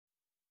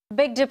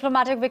Big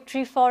diplomatic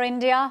victory for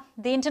India.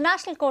 The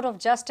International Court of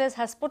Justice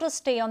has put a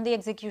stay on the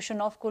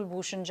execution of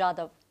Kulbhushan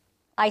Jadhav.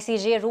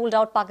 ICJ ruled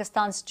out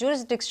Pakistan's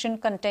jurisdiction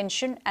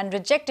contention and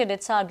rejected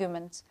its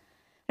arguments.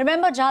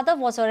 Remember, Jadhav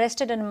was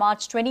arrested in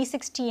March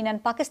 2016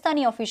 and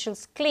Pakistani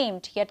officials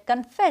claimed he had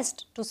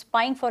confessed to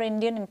spying for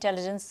Indian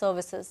intelligence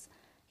services.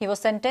 He was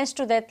sentenced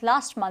to death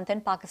last month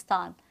in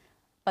Pakistan.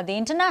 But the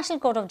International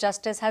Court of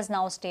Justice has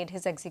now stayed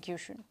his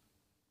execution.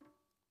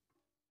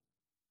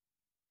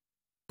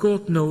 The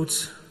court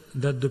notes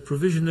that the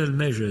provisional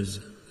measures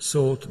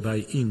sought by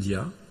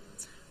India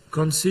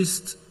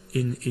consist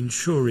in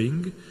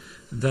ensuring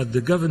that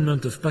the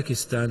government of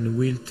Pakistan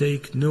will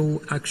take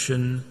no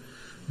action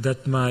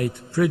that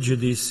might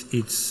prejudice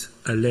its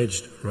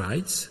alleged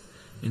rights,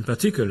 in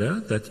particular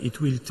that it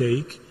will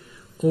take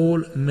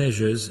all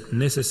measures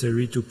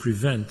necessary to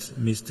prevent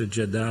Mr.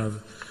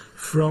 Jadhav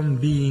from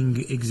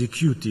being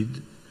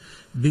executed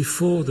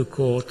before the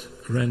court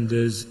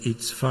renders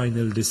its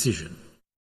final decision.